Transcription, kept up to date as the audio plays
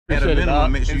At a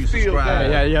minimum, make sure you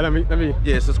subscribe. Yeah. Let me.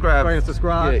 Yeah, subscribe. Go ahead and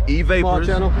subscribe. Yeah, Evapors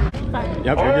channel.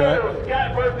 Yep, you're good.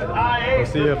 We'll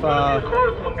see if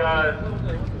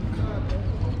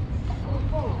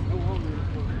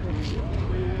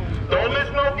Don't miss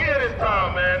no gear this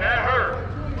time, man. That hurt.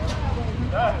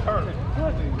 That hurt.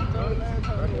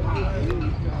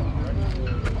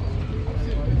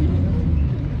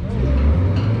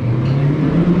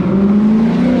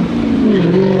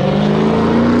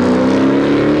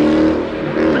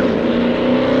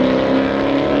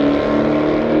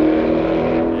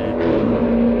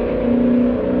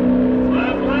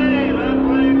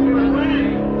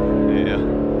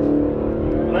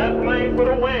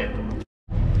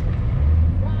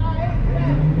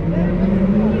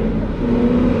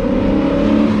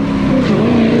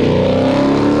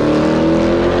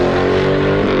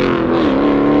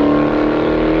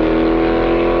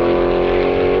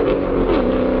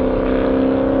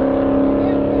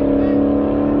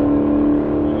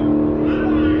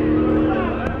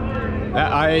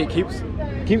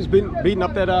 keeps beating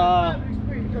up that I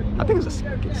think it's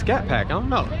a scat pack. I don't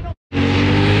know.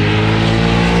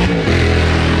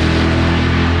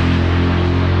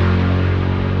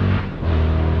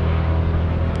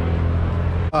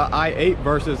 I-8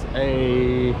 versus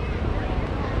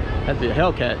that's the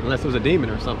Hellcat, unless it was a demon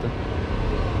or something.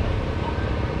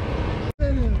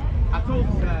 I told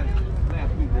you guys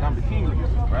last week that I'm the king of this,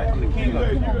 right? I'm the king of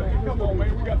it. Come on,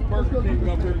 man, we got the Burger King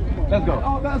up here. Let's go.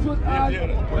 Oh, that's what I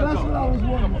was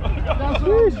wondering. That's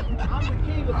what I'm the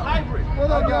king of hybrid.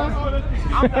 What up, guys?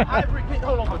 I'm the hybrid king.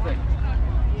 Hold on for a second.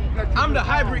 I'm the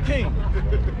hybrid king.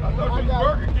 I thought you was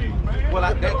Burger King, man. Well,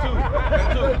 that too.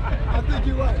 That too. I think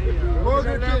you're right.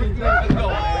 Burger King. Let's go,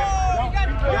 man.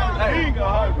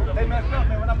 They messed up,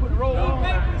 man. When I put the robe on,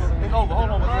 it's over. Hold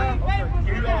on a second.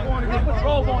 When I put the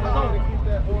robe on, it's over.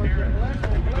 Here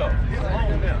we go. It's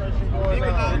on now.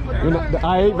 The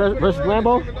I-8 versus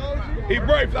Lambo? He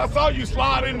breaks. I saw you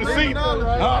slide in the seat.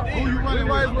 Who you running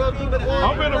with?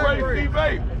 I'm in a race,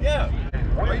 T-Vape. Yeah.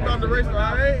 Are you on the race with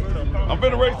I-8? I'm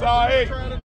in a race,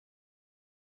 I-8.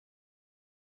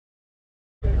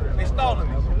 They stalling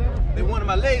me. They wanted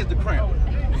my legs to cramp.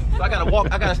 So I gotta walk,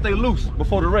 I gotta stay loose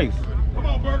before the race. Come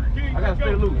on, Burger King. I gotta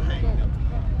stay loose.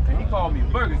 And he called me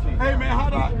Burger King. Hey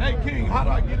man, hey King, how do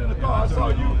I get in the car? I saw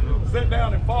you sit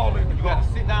down and fall in the You car.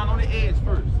 gotta sit down on the edge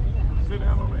first. Sit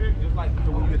down on the edge. Just like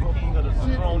when you're the king of the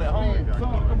throne at home.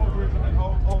 Come over here and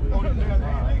hold it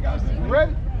down. You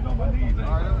ready? On my knees. All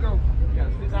right, let's go. You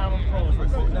gotta sit down on the throne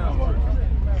first. Sit down first.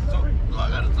 So I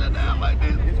gotta sit down like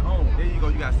this. It's home. There you go.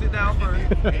 You gotta sit down first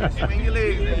and swing your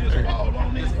legs. And just fall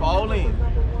on in. Just fall in. You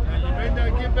may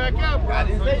not get back out, bro. I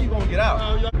didn't say you're gonna get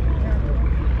out.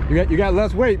 You got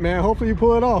less weight, man. Hopefully you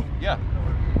pull it off. Yeah.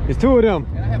 It's two of them.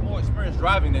 And I have more experience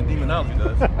driving than Demonology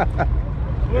does.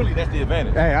 Clearly, that's the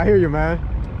advantage. Hey, I hear you, man.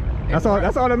 That's all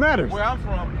that matters. Where I'm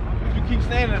from, if you keep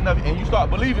standing enough and you start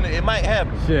believing it, it might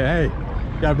happen. Shit, hey,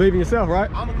 you gotta believe in yourself, right?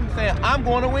 I'm gonna keep saying, I'm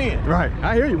going to win. Right,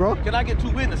 I hear you, bro. Can I get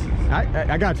two witnesses?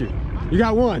 I got you. You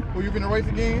got one. Who you finna race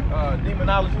again?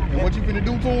 Demonology. And what you finna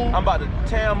do to him? I'm about to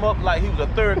tear him up like he was a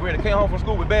third grader, came home from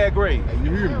school with bad grades. Hey,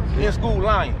 you hear me? In school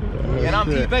lying. And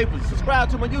I'm shit. Evapors. Subscribe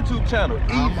to my YouTube channel.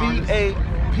 Evapors.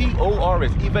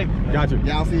 Evapors. Got you.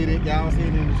 Y'all see it? Y'all see it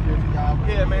in the description?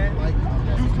 Yeah, man.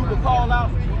 YouTube will call out.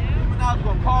 Demonology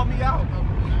gonna call me out.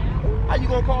 How you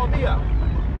gonna call me out?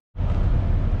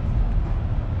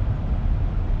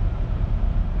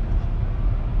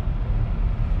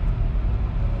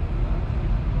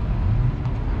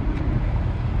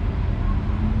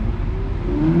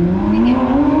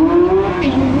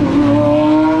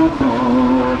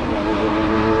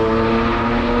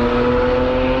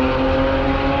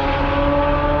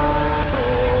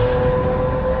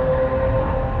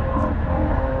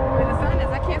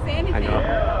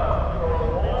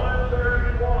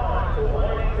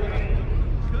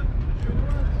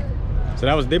 So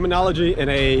that was Demonology in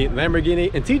a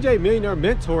Lamborghini, and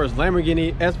TJMILLIONAIREMENTO'S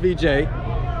Lamborghini SVJ,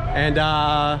 and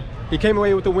he came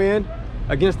away with the win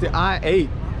against the I-8.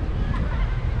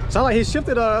 Sound like he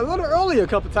shifted a little early a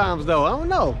couple times though. I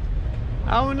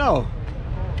don't know.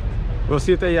 We'll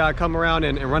see if they come around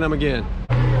and run them again.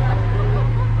 The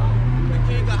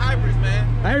king of hybrids, man.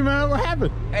 Hey man, what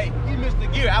happened? Hey, he missed the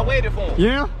gear. I waited for him.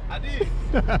 Yeah? I did.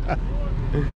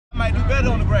 I might do better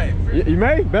on the grass. You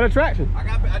may, better traction. I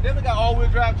definitely got all-wheel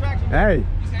drive traction. Hey.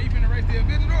 You say you finna race the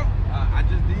Aventador? I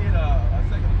just did a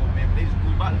second ago, man. But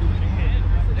we about to do it again.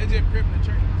 They just prepping the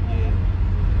track. Yeah.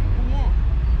 Who won?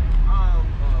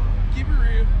 Keep it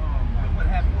real. What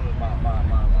happened was my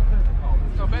cousin called me.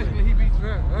 So basically he beat you.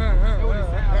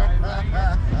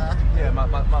 Yeah, my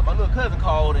little cousin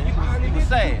called and he was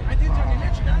sad. I did tell you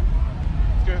that you got.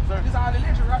 all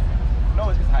electric, right? No,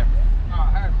 it's just hybrid. Oh,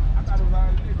 hybrid. I thought it was all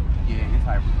electric. Yeah, it's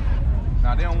hybrid.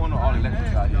 Now they don't want no all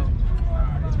electrics out here.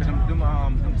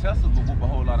 Them Teslas will whoop a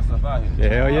whole lot of stuff out here.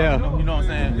 Yeah, hell yeah. You know what I'm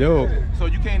saying? Yo. So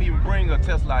you can't even bring a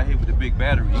Tesla out here with a big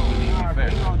battery. It wouldn't even be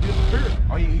fair.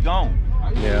 Oh, he gone.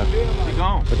 Yeah. He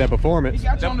gone. With that performance. He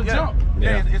got you on the jump.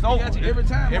 Yeah, it's over. Got you every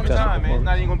time. Every time, man. It's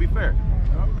not even gonna be fair.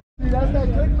 See, that's that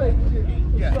clickbait shit.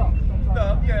 Yeah.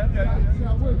 Stuff. Yeah. See,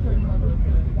 I would take my video.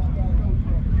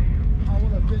 I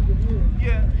want to bend your ear.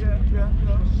 Yeah.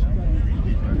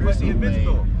 But see,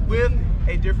 Aventador, with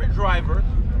a different driver,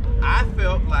 I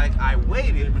felt like I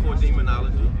waited for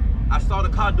Demonology. I saw the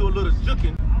car do a little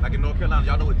juking, like in North Carolina.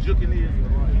 Y'all know what juking is?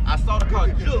 I saw the car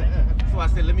juke, so I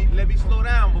said, let me slow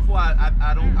down before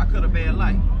I cut a bad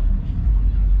light.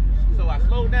 So I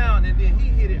slowed down, and then he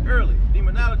hit it early.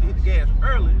 Demonology hit the gas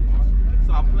early,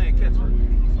 so I'm playing catch up.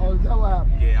 Oh, is that what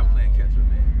happened? Yeah, I'm playing catch up,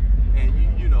 man.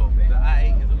 And you know, the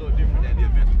I-8 is a little different than the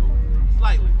Aventador.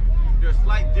 Slightly. There are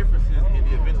slight differences in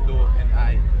the Aventador and the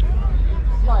I-8.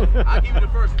 Slight. I'll give you the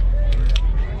first one.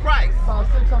 Price. About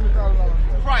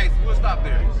 $600,000. Price. We'll stop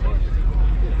there.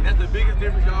 That's the biggest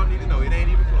difference y'all need to know. It ain't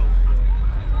even close.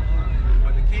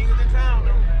 But the king is in town,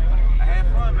 though. I had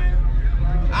fun, man.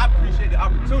 I appreciate the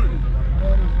opportunity.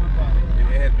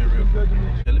 It has been real fun.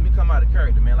 Yeah, let me come out of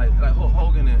character, man. Like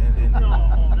Hogan and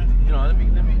you know, let me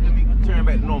turn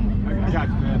back to normal. I got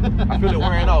you, man. I feel it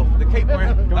wearing off. The cape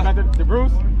wearing. Going back to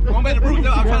Bruce? Going back to Bruce.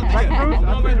 No, I'm trying to Back to Bruce?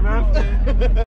 Going back to Bruce, man.